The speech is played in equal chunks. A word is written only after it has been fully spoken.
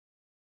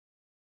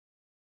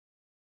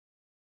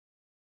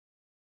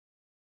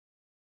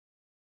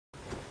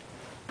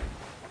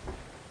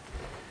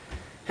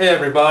Hey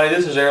everybody,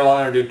 this is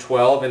Airliner Dude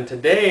 12, and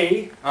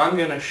today I'm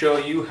going to show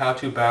you how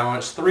to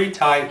balance three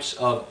types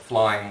of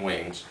flying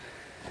wings.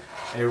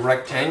 A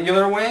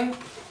rectangular wing,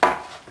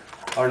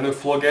 our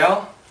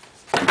nerfluegel,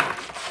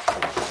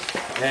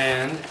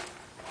 and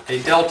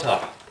a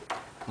delta,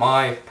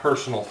 my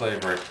personal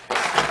favorite.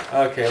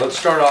 Okay, let's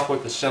start off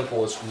with the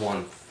simplest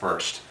one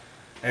first.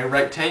 A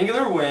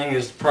rectangular wing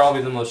is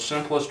probably the most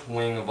simplest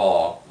wing of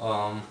all.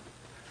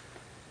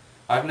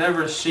 I've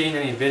never seen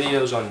any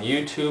videos on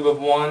YouTube of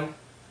one.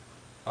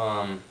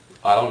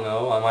 I don't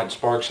know, I might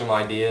spark some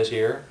ideas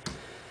here.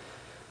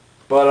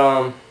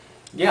 But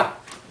yeah,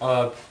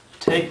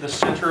 take the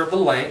center of the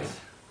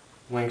length,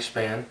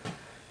 wingspan,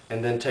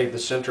 and then take the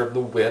center of the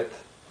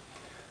width,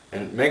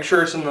 and make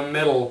sure it's in the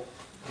middle,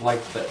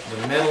 like the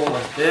middle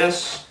of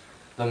this,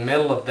 the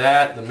middle of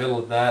that, the middle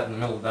of that, and the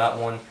middle of that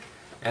one,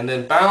 and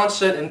then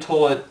balance it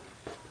until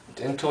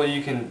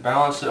you can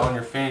balance it on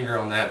your finger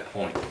on that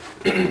point.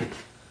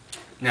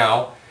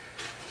 Now,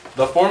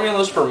 the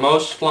formulas for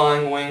most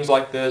flying wings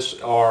like this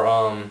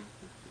are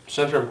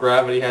center of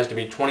gravity has to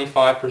be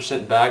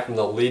 25% back from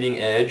the leading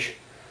edge,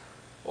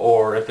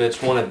 or if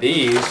it's one of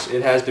these,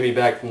 it has to be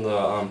back from the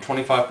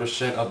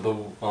 25% of the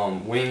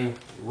wing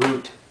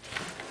root,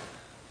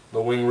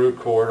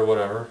 cord or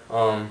whatever.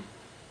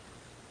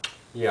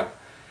 Yeah.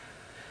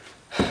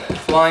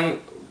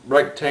 Flying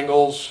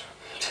rectangles,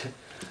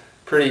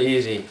 pretty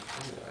easy.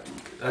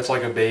 That's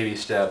like a baby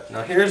step.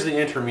 Now here's the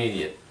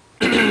intermediate.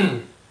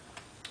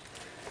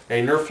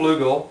 A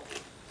nerfluegel,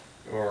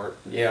 or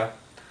yeah,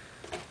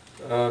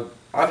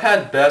 I've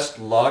had best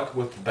luck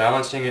with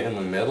balancing it in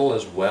the middle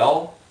as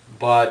well,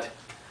 but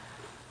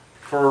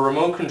for a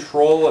remote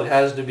control it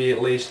has to be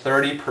at least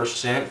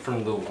 30%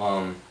 from the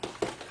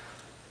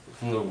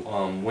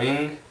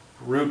wing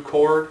root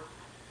cord.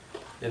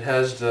 It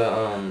has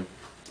the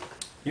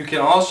you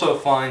can also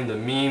find the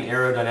mean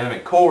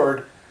aerodynamic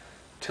cord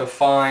to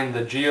find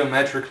the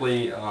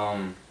geometrically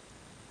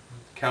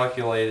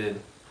calculated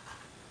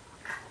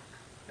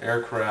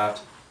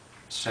aircraft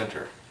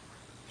center.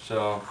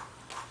 So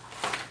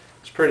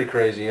it's pretty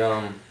crazy.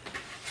 I'll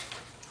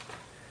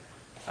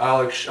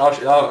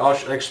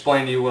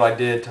explain to you what I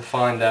did to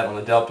find that on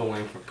the delta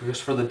wing, because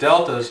for the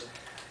deltas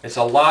it's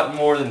a lot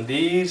more than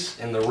these,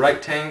 and the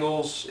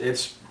rectangles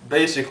it's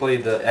basically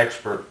the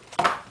expert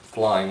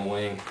flying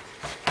wing.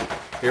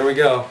 Here we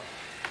go.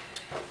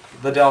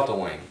 The delta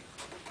wing.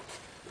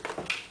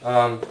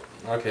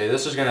 Okay,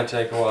 this is going to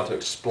take a while to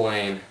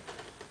explain.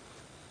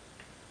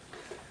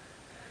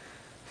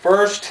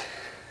 First,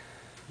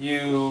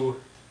 you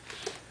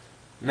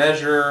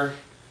measure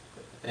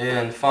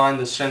and find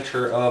the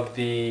center of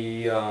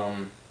the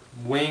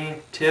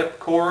wing tip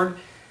cord,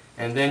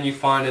 and then you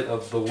find it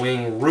of the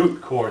wing root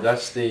cord.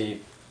 That's the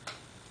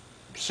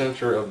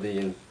center of the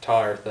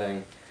entire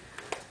thing.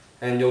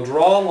 And you'll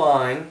draw a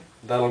line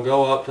that'll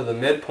go up to the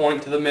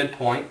midpoint,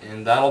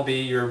 and that'll be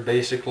your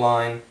basic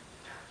line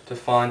to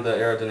find the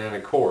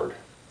aerodynamic cord.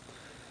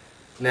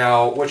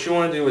 Now, what you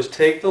want to do is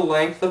take the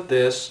length of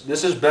this.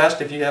 This is best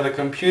if you have a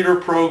computer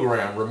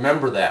program.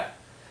 Remember that.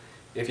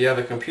 If you have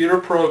a computer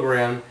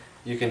program,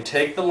 you can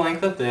take the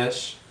length of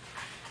this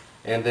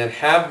and then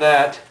have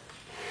that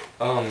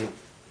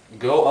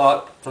go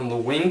up from the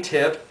wing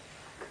tip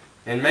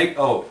and make,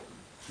 oh,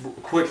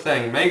 quick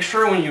thing, make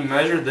sure when you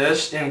measure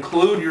this,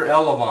 include your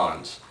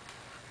elevons,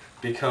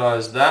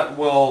 because that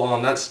will,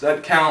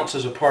 that counts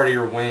as a part of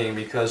your wing,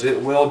 because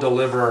it will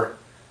deliver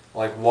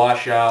like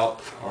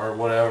washout or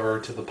whatever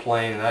to the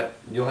plane, and that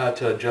you'll have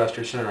to adjust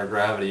your center of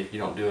gravity if you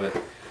don't do it.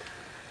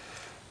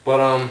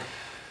 But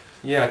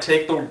yeah,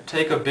 take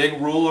a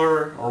big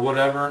ruler or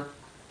whatever.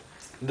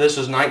 This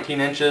is 19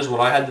 inches.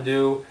 What I had to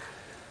do,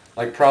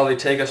 like probably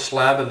take a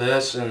slab of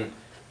this and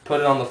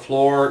put it on the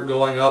floor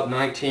going up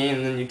 19,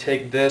 and then you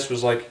take this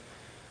was like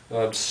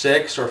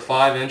 6 or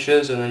 5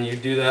 inches, and then you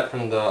do that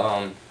from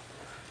the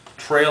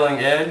trailing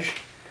edge,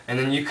 and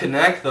then you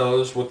connect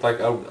those with like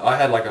I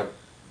had like a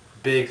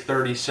big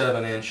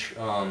 37-inch,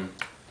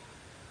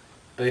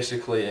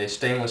 basically a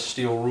stainless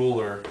steel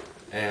ruler,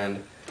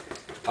 and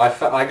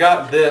I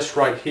got this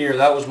right here.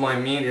 That was my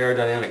mean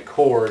aerodynamic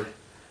cord.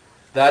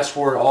 That's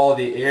where all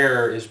the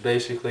air is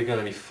basically going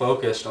to be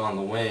focused on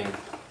the wing.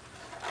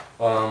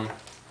 And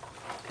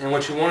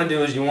what you want to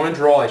do is you want to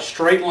draw a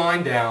straight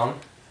line down,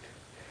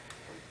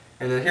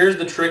 and then here's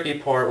the tricky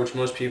part, which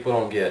most people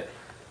don't get.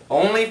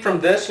 Only from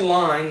this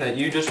line that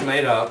you just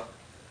made up,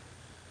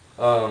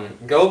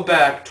 go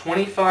back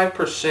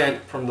 25%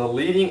 from the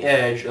leading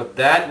edge of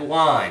that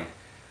line,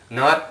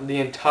 not the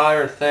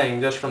entire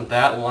thing, just from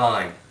that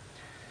line.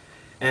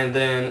 And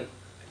then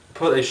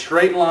put a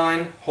straight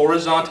line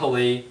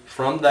horizontally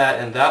from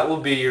that, and that will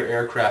be your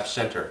aircraft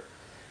center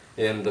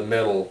in the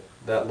middle.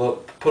 Put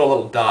a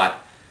little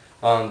dot.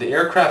 The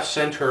aircraft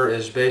center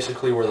is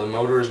basically where the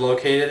motor is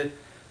located,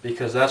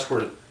 because that's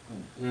where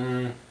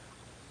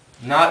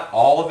not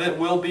all of it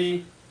will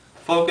be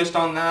focused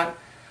on that.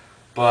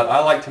 But I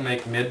like to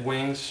make mid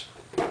wings.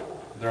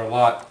 They're a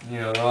lot,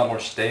 they're a lot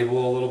more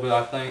stable a little bit,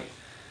 I think.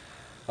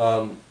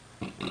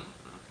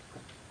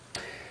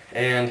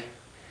 And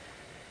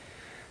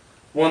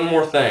one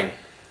more thing.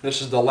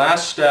 This is the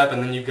last step,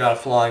 and then you've got a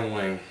flying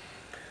wing.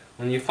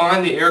 When you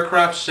find the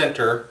aircraft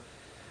center,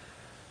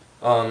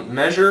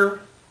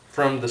 measure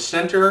from the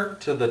center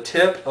to the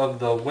tip of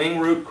the wing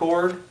root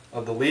cord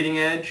of the leading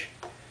edge,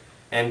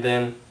 and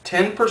then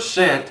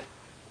 10%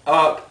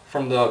 up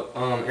from the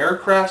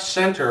aircraft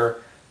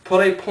center,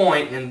 put a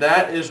point, and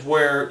that is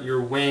where your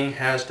wing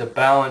has to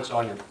balance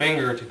on your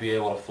finger to be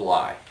able to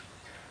fly.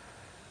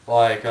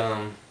 Like,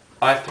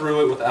 I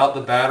threw it without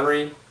the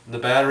battery. The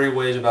battery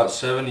weighs about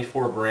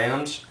 74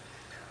 grams.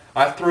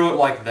 I threw it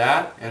like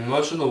that, and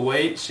most of the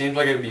weight seemed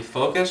like it would be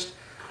focused.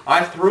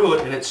 I threw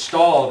it and it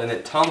stalled and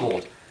it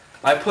tumbled.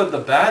 I put the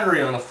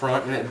battery on the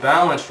front and it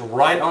balanced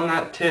right on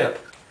that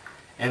tip,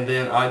 and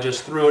then I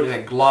just threw it and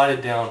it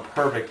glided down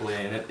perfectly,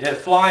 and it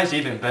flies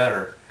even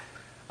better.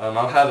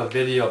 I'll have a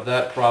video of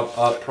that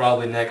up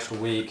probably next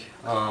week.